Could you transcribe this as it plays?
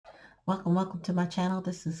Welcome to my channel.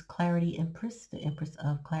 This is Clarityempress, the Empress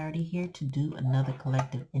of Clarity, here to do another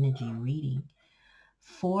collective energy reading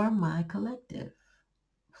for my collective.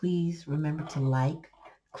 Please remember to like,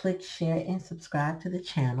 click, share, and subscribe to the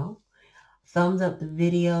channel. Thumbs up the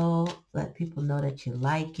video. Let people know that you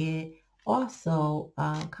like it. Also,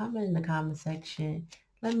 comment in the comment section.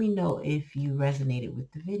 Let me know if you resonated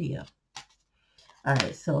with the video. All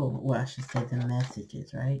right, so, well, I should say the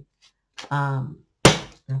messages, right?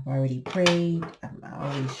 I've already prayed. I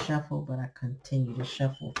always shuffle, but I continue to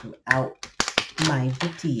shuffle throughout my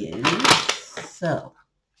videos. So,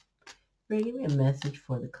 give me a message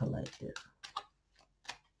for the collective.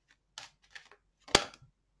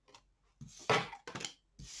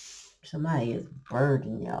 Somebody is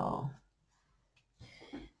burdened, y'all.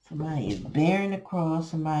 Somebody is bearing the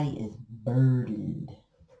cross. Somebody is burdened.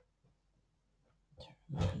 Turn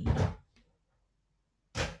my heat up.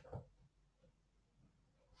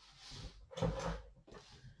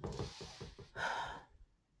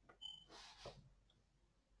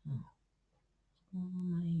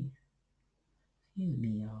 Excuse me,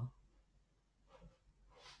 y'all.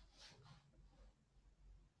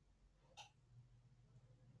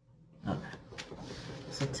 Okay.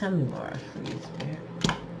 So tell me more, please, Spirit.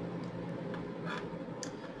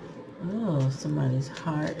 Oh, somebody's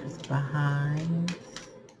heart is behind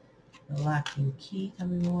the lock and key. Tell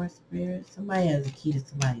me more, Spirit. Somebody has a key to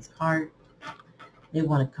somebody's heart. They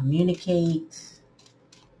want to communicate.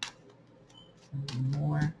 Tell me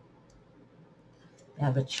more. They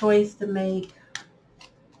have a choice to make.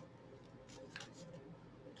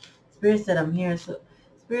 Spirit said I'm here. So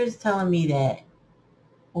Spirit is telling me that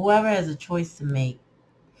whoever has a choice to make,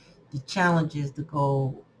 the challenge is to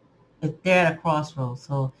go, if they're at a crossroads,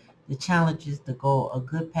 so the challenge is to go a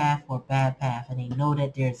good path or a bad path, and they know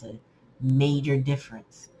that there's a major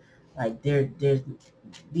difference. Like there's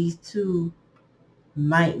these two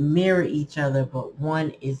might mirror each other, but one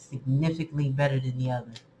is significantly better than the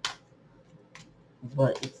other.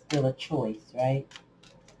 But it's still a choice, right?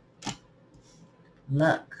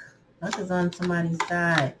 Luck. Luck is on somebody's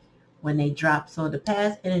side when they drop. So the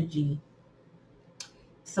past energy,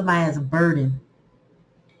 somebody has a burden,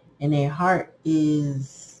 and their heart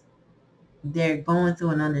is, they're going through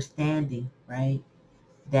an understanding, right?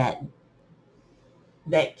 That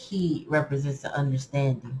key represents the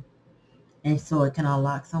understanding. And so it can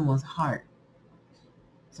unlock someone's heart,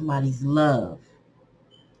 somebody's love.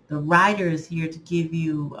 The writer is here to give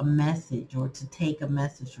you a message, or to take a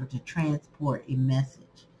message, or to transport a message.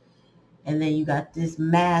 And then you got this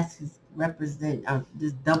mask is represent,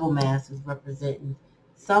 this double mask is representing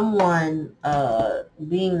someone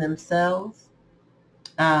being themselves,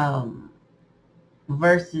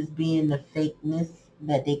 versus being the fakeness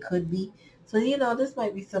that they could be. So, this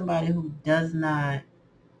might be somebody who does not,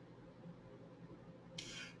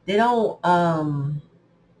 they don't,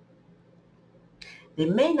 they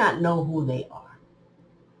may not know who they are,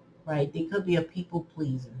 right? They could be a people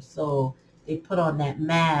pleaser. So they put on that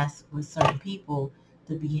mask with certain people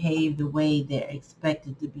to behave the way they're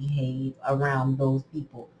expected to behave around those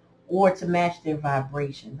people, or to match their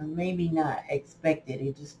vibration. But maybe not expected.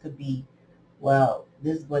 It just could be, well,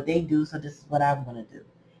 this is what they do, so this is what I'm going to do.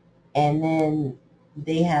 And then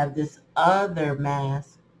they have this other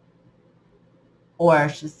mask, or I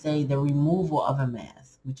should say the removal of a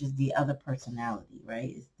mask, which is the other personality,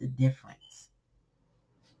 right? It's the difference.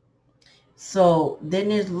 So then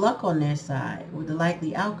there's luck on their side, with the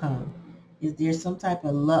likely outcome is there's some type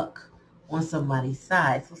of luck on somebody's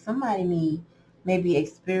side. So somebody may be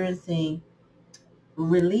experiencing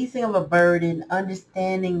releasing of a burden,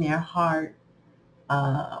 understanding their heart,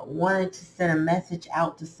 wanting to send a message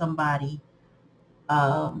out to somebody,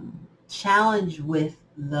 challenged with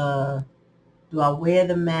the, do I wear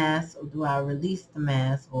the mask, or do I release the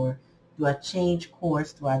mask, or do I change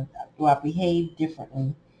course? Do I behave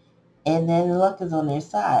differently? And then luck is on their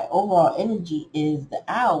side. Overall energy is the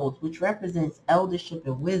owls, which represents eldership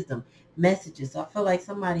and wisdom, messages. So I feel like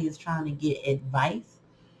somebody is trying to get advice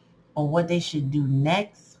on what they should do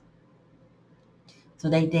next, so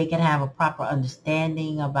they can have a proper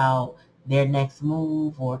understanding about their next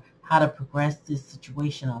move, or how to progress this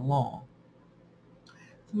situation along.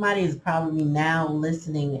 Somebody is probably now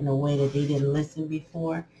listening in a way that they didn't listen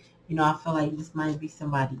before. I feel like this might be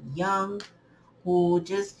somebody young who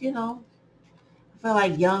just, I feel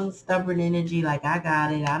like young, stubborn energy, like, I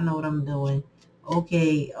got it, I know what I'm doing.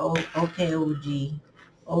 Okay, okay, OG,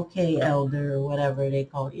 okay, elder, or whatever they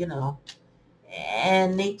call it,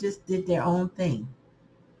 And they just did their own thing.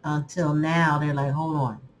 Until now, they're like, hold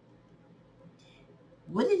on.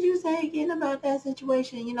 What did you say again about that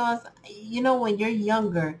situation? When you're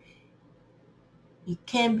younger, You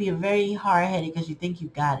can be a very hard-headed because you think you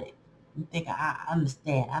got it. You think, I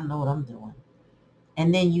understand. I know what I'm doing.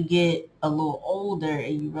 And then you get a little older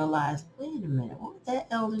and you realize, wait a minute, what was that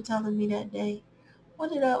elder telling me that day?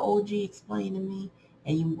 What did that OG explain to me?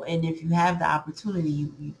 And if you have the opportunity,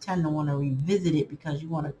 you tend to want to revisit it because you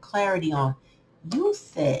want a clarity on, you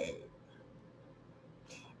said,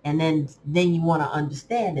 and then you want to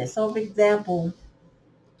understand it. So, for example,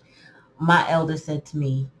 my elder said to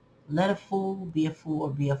me, let a fool be a fool or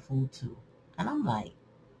be a fool too. And I'm like,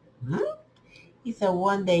 hmm? He said,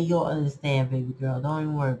 one day you'll understand, baby girl. Don't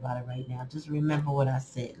even worry about it right now. Just remember what I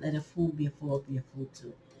said. Let a fool be a fool or be a fool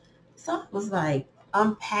too. So I was like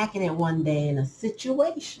unpacking it one day in a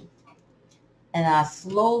situation. And I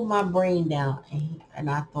slowed my brain down and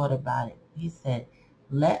I thought about it. He said,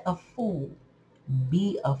 let a fool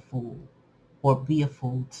be a fool or be a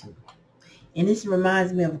fool too. And this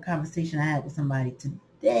reminds me of a conversation I had with somebody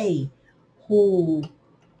today who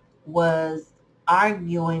was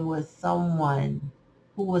arguing with someone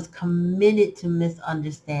who was committed to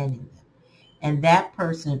misunderstanding them. And that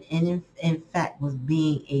person, in fact, was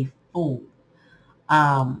being a fool.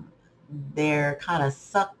 Um, they're kind of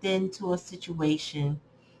sucked into a situation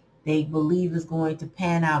they believe is going to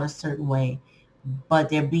pan out a certain way, but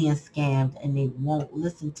they're being scammed and they won't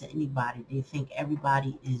listen to anybody. They think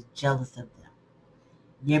everybody is jealous of them.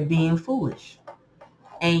 They're being foolish.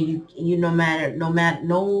 And you no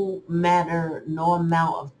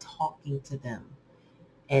amount of talking to them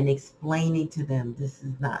and explaining to them this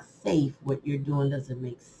is not safe, what you're doing doesn't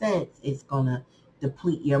make sense, it's gonna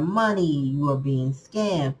deplete your money, you are being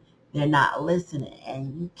scammed. They're not listening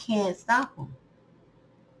and you can't stop them.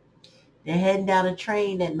 They're heading down a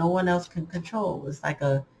train that no one else can control. It's like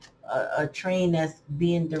a train that's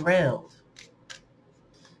being derailed.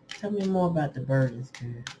 Tell me more about the burdens,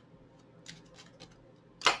 Spirit.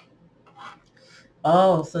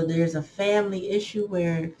 Oh, so there's a family issue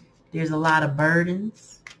where there's a lot of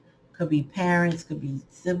burdens. Could be parents, could be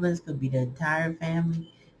siblings, could be the entire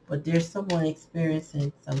family. But there's someone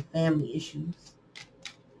experiencing some family issues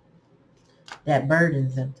that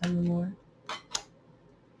burdens them. Tell me more.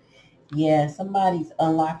 Yeah, somebody's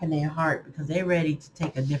unlocking their heart because they're ready to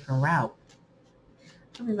take a different route.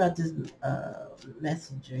 Tell me about this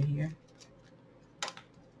messenger here.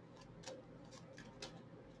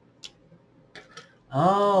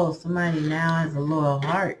 Oh, somebody now has a loyal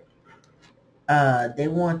heart. They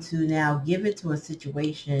want to now give it to a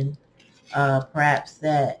situation, perhaps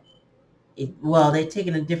that, they're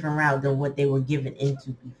taking a different route than what they were given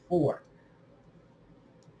into before.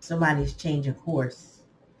 Somebody's changing course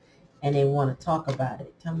and they want to talk about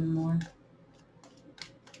it. Tell me more.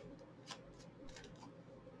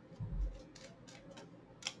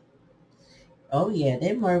 Oh yeah,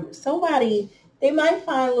 they might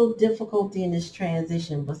find a little difficulty in this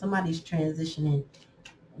transition, but somebody's transitioning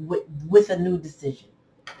with a new decision.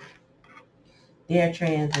 They're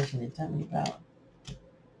transitioning. Tell me about.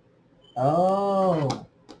 Oh,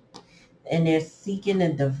 and they're seeking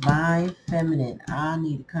a divine feminine. I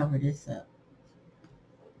need to cover this up.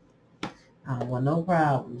 I don't want no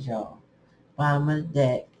problems, y'all. Bottom of the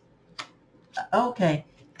deck. Okay.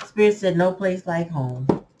 Spirit said no place like home.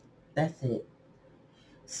 That's it.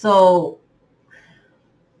 So,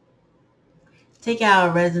 take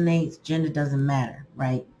out resonates. Gender doesn't matter,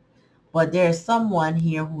 right? But there's someone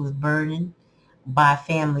here who is burdened by a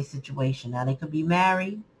family situation. Now, they could be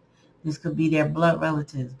married. This could be their blood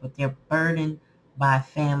relatives, but they're burdened by a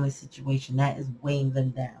family situation. That is weighing them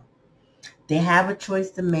down. They have a choice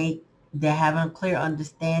to make. They're having a clear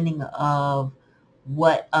understanding of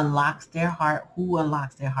what unlocks their heart, who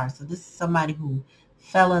unlocks their heart. So this is somebody who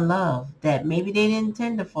fell in love that maybe they didn't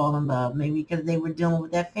intend to fall in love, maybe because they were dealing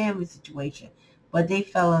with that family situation, but they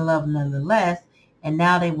fell in love nonetheless, and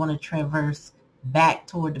now they want to traverse back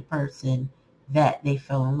toward the person that they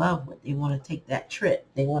fell in love with. They want to take that trip.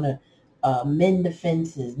 They want to mend the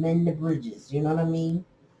fences, mend the bridges. You know what I mean?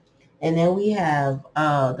 And then we have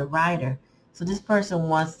the writer. So this person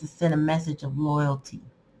wants to send a message of loyalty.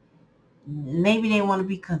 Maybe they want to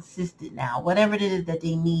be consistent now. Whatever it is that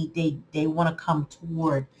they need, they want to come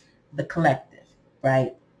toward the collective,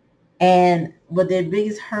 right? But their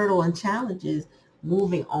biggest hurdle and challenge is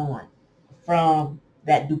moving on from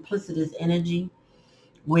that duplicitous energy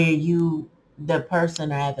where the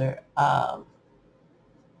person either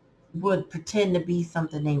would pretend to be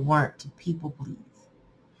something they weren't to people please.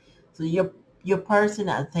 So your person,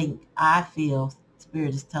 I feel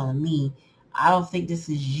Spirit is telling me, I don't think this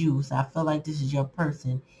is you. So I feel like this is your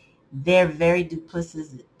person. They're very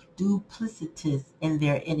duplicitous in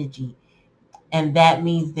their energy. And that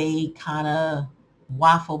means they kind of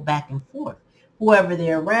waffle back and forth. whoever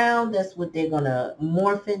they're around, that's what they're going to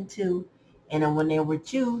morph into. And then when they're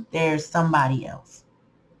with you, there's somebody else.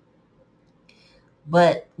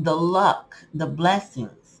 But the luck, the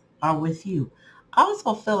blessings are with you. I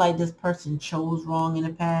also feel like this person chose wrong in the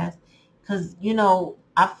past because,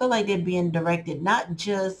 I feel like they're being directed not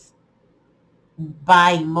just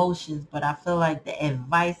by emotions, but I feel like the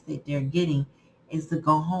advice that they're getting is to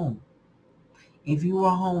go home. If you were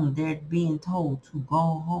home, they're being told to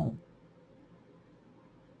go home.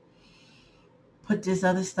 Put this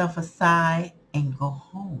other stuff aside and go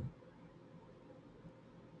home.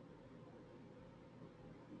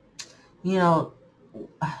 Your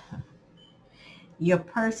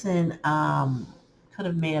person could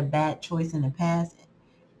have made a bad choice in the past,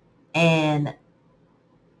 and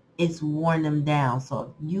it's worn them down. So if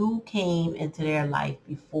you came into their life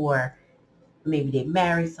before maybe they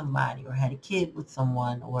married somebody or had a kid with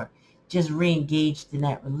someone or just re-engaged in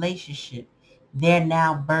that relationship, they're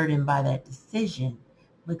now burdened by that decision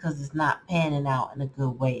because it's not panning out in a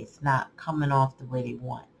good way. It's not coming off the way they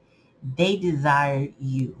want. They desire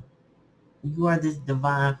you. You are this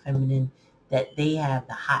divine feminine that they have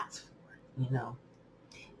the hots for.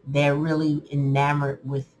 They're really enamored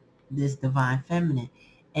with this divine feminine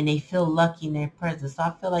and they feel lucky in their presence. So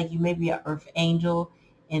I feel like you may be an earth angel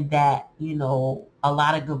and that, a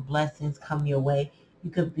lot of good blessings come your way. You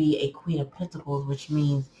could be a queen of pentacles, which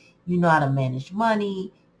means you know how to manage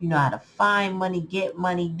money, you know how to find money, get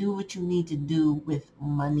money, do what you need to do with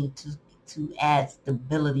money to add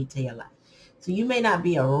stability to your life. So you may not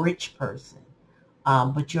be a rich person,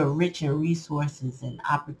 but you're rich in resources and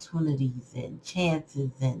opportunities and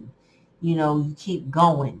chances and, you keep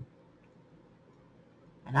going.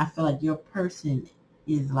 And I feel like your person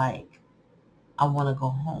is like, I want to go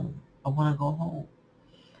home. I want to go home.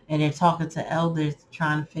 And they're talking to elders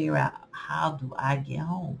trying to figure out, how do I get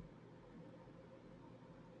home?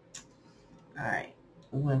 All right.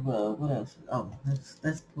 What else? Oh,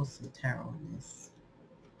 let's pull some tarot on this.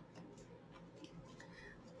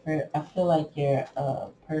 I feel like your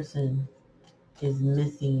person is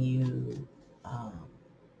missing you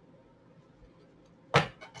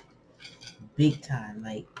big time.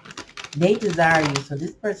 Like, they desire you. So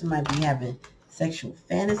this person might be having sexual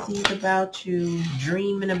fantasies about you,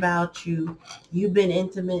 dreaming about you. You've been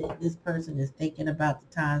intimate. This person is thinking about the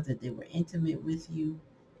times that they were intimate with you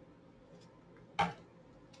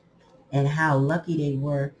and how lucky they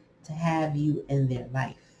were to have you in their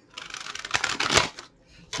life.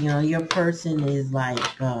 Your person is like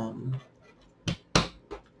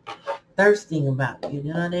thirsting about you.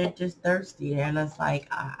 They're just thirsty. They're just like,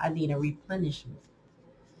 I need a replenishment.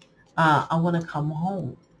 I want to come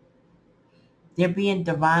home. They're being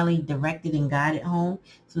divinely directed and guided home.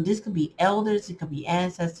 So this could be elders, it could be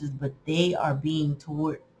ancestors, but they are being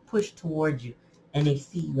pushed towards you, and they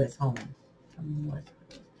see you as home. Tell me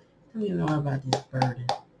more about this burden.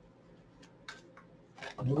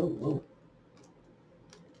 Whoa.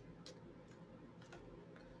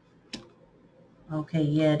 Okay,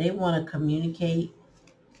 yeah, they want to communicate,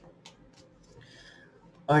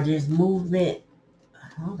 or there's movement.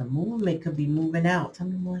 Oh, the movement could be moving out. Tell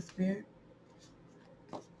me more, Spirit.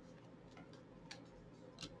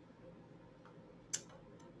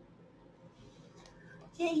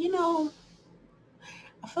 Yeah,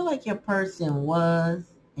 I feel like your person was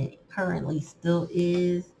and currently still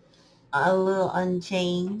is a little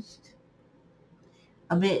unchanged,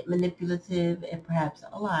 a bit manipulative, and perhaps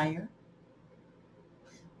a liar.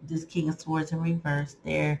 This King of Swords in reverse.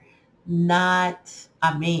 They're not,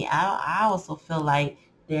 I also feel like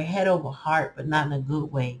they're head over heart, but not in a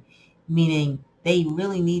good way. Meaning they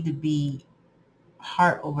really need to be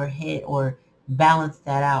heart over head or balance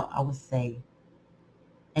that out, I would say.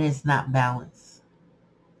 And it's not balanced.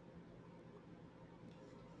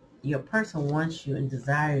 Your person wants you and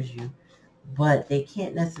desires you, but they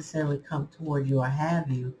can't necessarily come toward you or have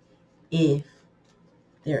you if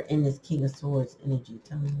they're in this King of Swords energy.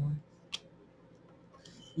 Tell me more.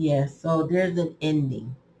 Yeah, so there's an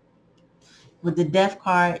ending. With the Death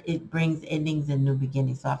card, it brings endings and new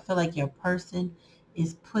beginnings. So I feel like your person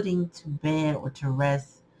is putting to bed or to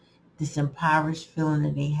rest this impoverished feeling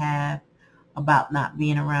that they have about not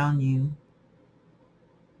being around you,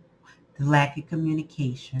 the lack of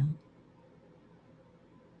communication.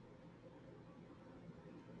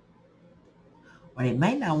 Or they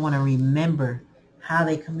might not want to remember how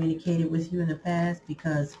they communicated with you in the past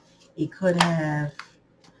because it could have,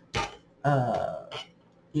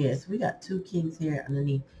 yes, we got two kings here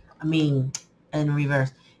underneath. In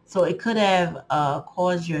reverse. So it could have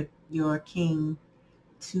caused your king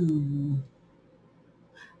to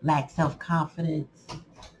lack self-confidence,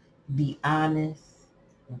 be honest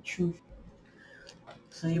and truthful.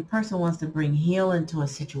 So your person wants to bring healing to a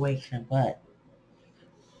situation, but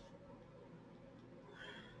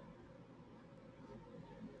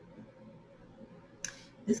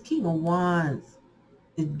this King of Wands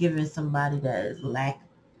is giving somebody that is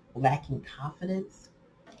lacking confidence.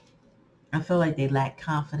 I feel like they lack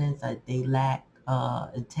confidence, like they lack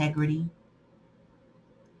integrity,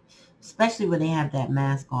 especially when they have that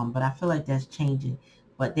mask on. But I feel like that's changing.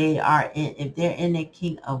 But they are if they're in the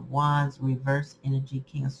King of Wands reverse energy,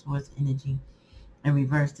 King of Swords energy, in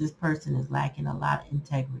reverse, this person is lacking a lot of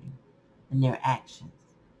integrity in their actions.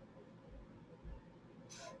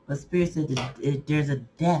 But Spirit said that there's a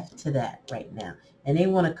depth to that right now. And they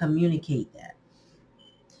want to communicate that.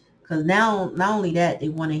 Because now, not only that, they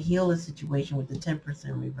want to heal the situation with the 10%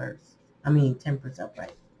 reverse. 10%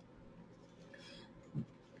 upright.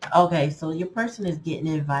 Okay, so your person is getting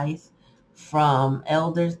advice from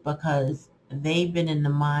elders because they've been in the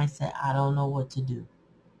mindset, I don't know what to do.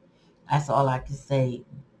 That's all I can say.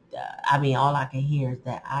 All I can hear is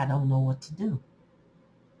that I don't know what to do.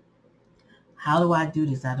 How do I do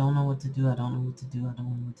this? I don't know what to do. I don't know what to do. I don't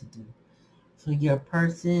know what to do. So your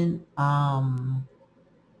person,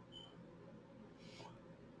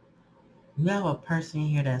 you have a person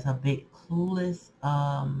here that's a bit clueless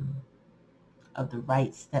of the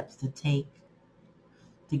right steps to take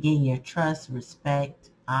to gain your trust, respect,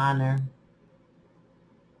 honor.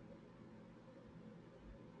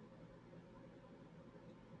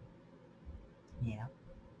 Yeah.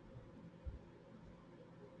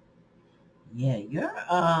 Yeah, your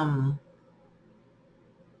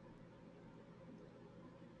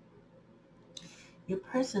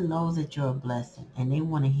person knows that you're a blessing and they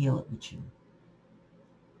want to heal it with you.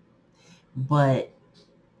 But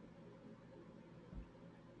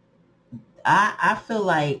I feel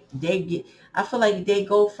like they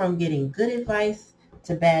go from getting good advice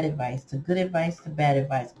to bad advice to good advice to bad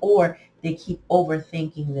advice, or they keep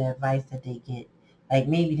overthinking the advice that they get. Like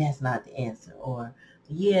maybe that's not the answer, or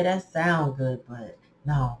yeah, that sounds good, but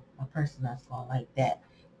no, a person that's going like that,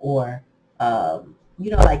 or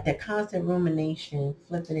like the constant rumination,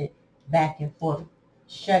 flipping it back and forth,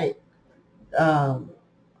 shut it,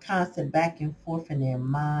 constant back and forth in their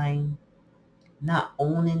mind, not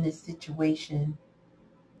owning the situation,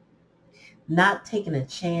 not taking a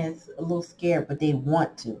chance, a little scared, but they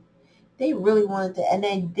want to. They really wanted to, and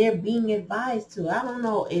then they're being advised to. I don't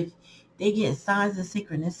know if they get signs of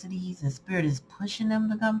synchronicities and Spirit is pushing them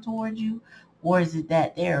to come towards you, or is it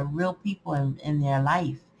that there are real people in their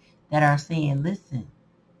life that are saying, listen,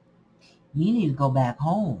 you need to go back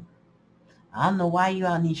home. I don't know why you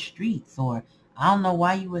out in these streets, or I don't know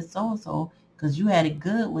why you with so-and-so, because you had it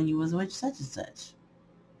good when you was with such and such.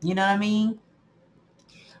 You know what I mean?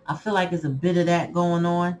 I feel like there's a bit of that going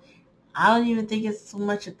on. I don't even think it's so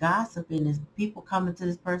much a gossip and it's people coming to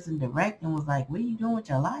this person direct and was like, what are you doing with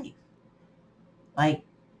your life? Like,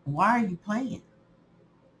 why are you playing?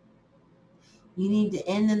 You need to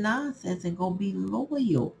end the nonsense and go be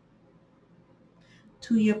loyal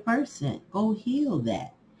to your person. Go heal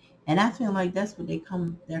that. And I feel like that's what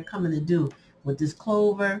they're coming to do with this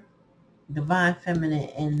Clover, Divine Feminine,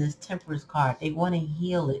 and this Temperance card. They want to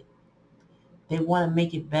heal it. They want to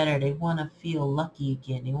make it better. They want to feel lucky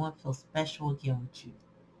again. They want to feel special again with you.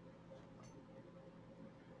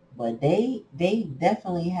 But they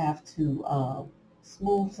definitely have to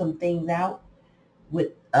smooth some things out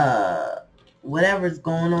with whatever's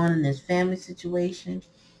going on in this family situation.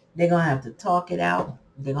 They're going to have to talk it out.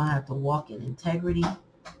 They're going to have to walk in integrity.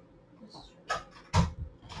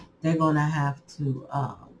 They're going to have to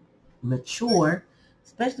mature,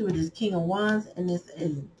 especially with this King of Wands and this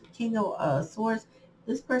is King of Swords.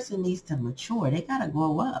 This person needs to mature. They got to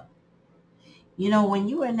grow up. When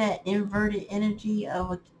you're in that inverted energy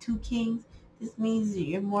of two kings, this means that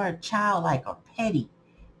you're more childlike or petty.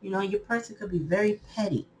 Your person could be very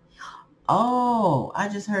petty. Oh, I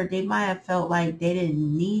just heard they might have felt like they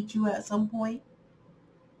didn't need you at some point,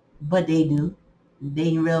 but they do.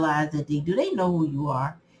 They realize that they do. They know who you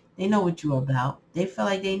are. They know what you're about. They feel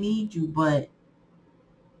like they need you, but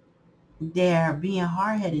they're being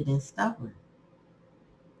hard-headed and stubborn.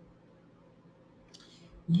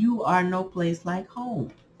 You are no place like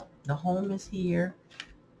home. The home is here,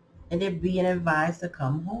 and they're being advised to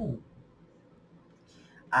come home.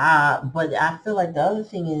 But I feel like the other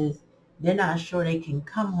thing is they're not sure they can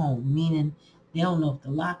come home, meaning they don't know if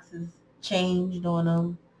the locks is changed on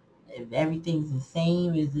them, if everything's the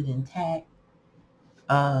same, is it intact?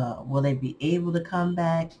 Will they be able to come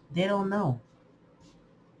back? They don't know.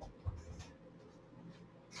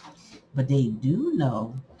 But they do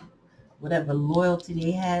know whatever loyalty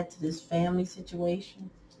they had to this family situation,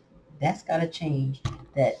 that's got to change.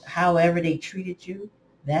 That however they treated you,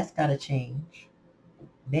 that's got to change.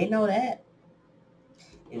 They know that.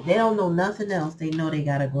 If they don't know nothing else, they know they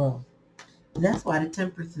got to grow. That's why the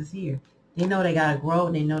Temperance is here. They know they got to grow.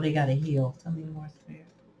 They know they got to heal. Tell me more, Spirit.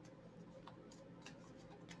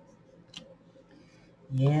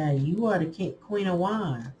 Yeah, you are the Queen of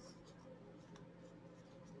Wands.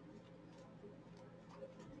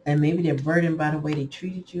 And maybe they're burdened by the way they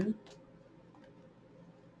treated you.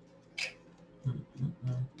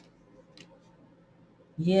 Mm-mm-mm.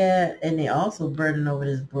 Yeah, and they also burden over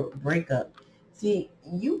this breakup. See,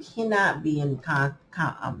 you cannot be in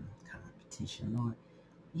competition, Lord.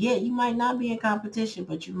 Yeah, you might not be in competition,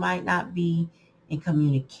 but you might not be in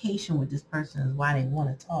communication with this person is why they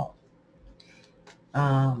want to talk.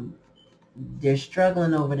 They're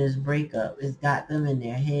struggling over this breakup. It's got them in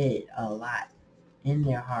their head a lot, in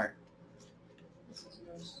their heart.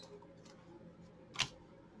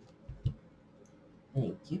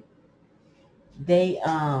 Thank you. They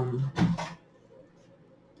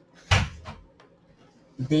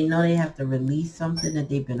know they have to release something that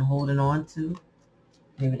they've been holding on to.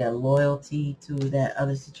 Maybe that loyalty to that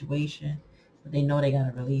other situation. But they know they got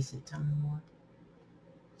to release it. Tell me more.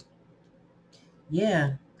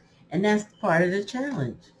 Yeah. And that's part of the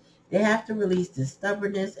challenge. They have to release the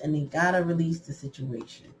stubbornness and they got to release the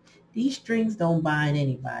situation. These strings don't bind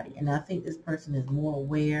anybody. And I think this person is more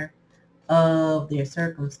aware of their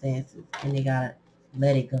circumstances and they got to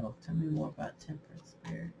let it go. Tell me more about Temperance,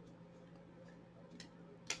 Spirit.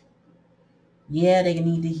 Yeah, they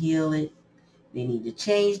need to heal it. They need to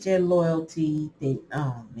change their loyalty.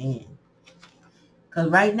 Oh, man. Because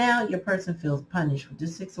right now, your person feels punished. With the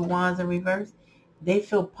Six of Wands in reverse, they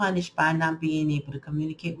feel punished by not being able to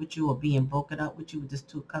communicate with you or being broken up with you with this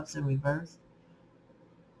Two of Cups in reverse.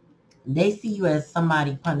 They see you as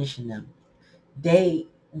somebody punishing them. They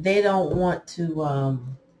don't want to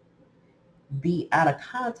be out of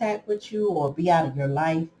contact with you or be out of your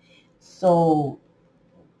life. So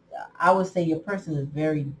I would say your person is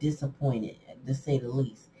very disappointed, to say the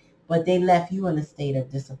least. But they left you in a state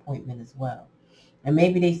of disappointment as well. And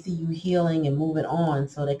maybe they see you healing and moving on,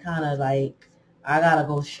 so they kind of like, I gotta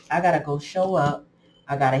go show up,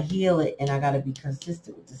 I gotta heal it, and I gotta be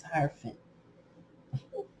consistent with this Hierophant.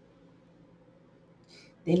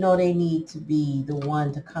 They know they need to be the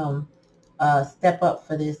one to come step up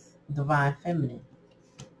for this divine feminine.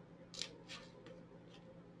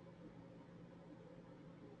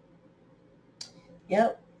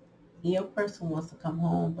 Yep, your person wants to come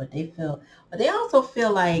home, but they also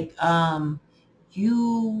feel like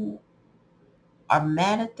you are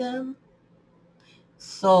mad at them.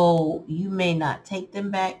 So you may not take them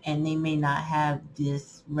back and they may not have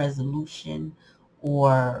this resolution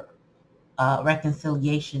or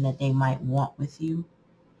reconciliation that they might want with you.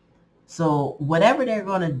 So whatever they're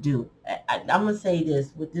going to do, I'm going to say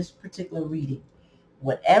this with this particular reading,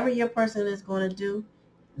 whatever your person is going to do,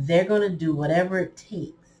 they're going to do whatever it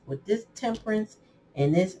takes. With this Temperance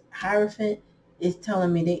and this Hierophant is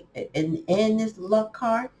telling me and this luck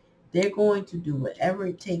card, they're going to do whatever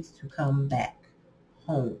it takes to come back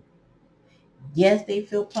home. Yes, they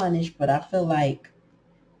feel punished, but I feel like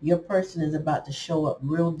your person is about to show up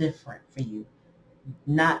real different for you.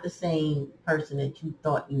 Not the same person that you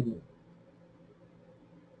thought you knew.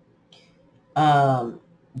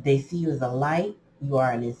 They see you as a light. You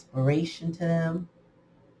are an inspiration to them.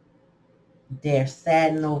 They're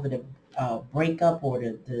saddened over the breakup or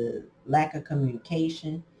the lack of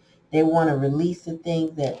communication. They want to release the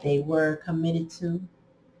things that they were committed to.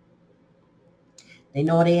 They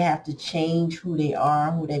know they have to change who they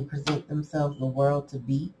are, who they present themselves the world to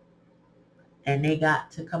be. And they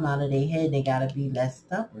got to come out of their head. They got to be less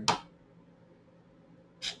stubborn.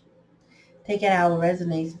 Take it how it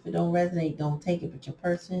resonates. If it don't resonate, don't take it. But your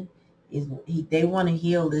person, they want to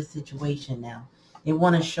heal this situation now. They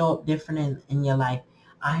want to show up different in your life.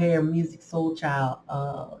 I hear Music Soul Child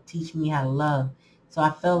teach me how to love. So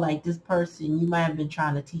I feel like this person, you might have been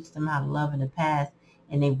trying to teach them how to love in the past,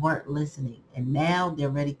 and they weren't listening. And now they're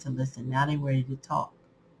ready to listen. Now they're ready to talk.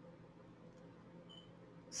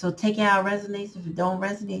 So take it how it resonates. If it don't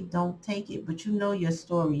resonate, don't take it. But you know your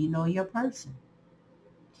story. You know your person.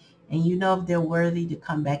 And you know if they're worthy to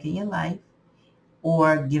come back in your life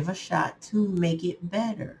or give a shot to make it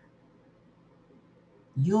better.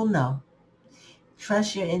 You'll know.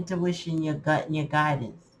 Trust your intuition, your gut, and your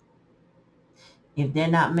guidance. If they're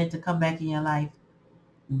not meant to come back in your life,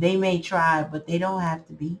 they may try, but they don't have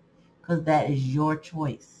to be, because that is your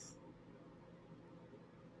choice.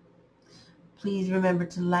 Please remember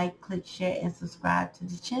to like, click, share, and subscribe to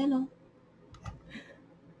the channel.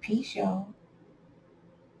 Peace, y'all.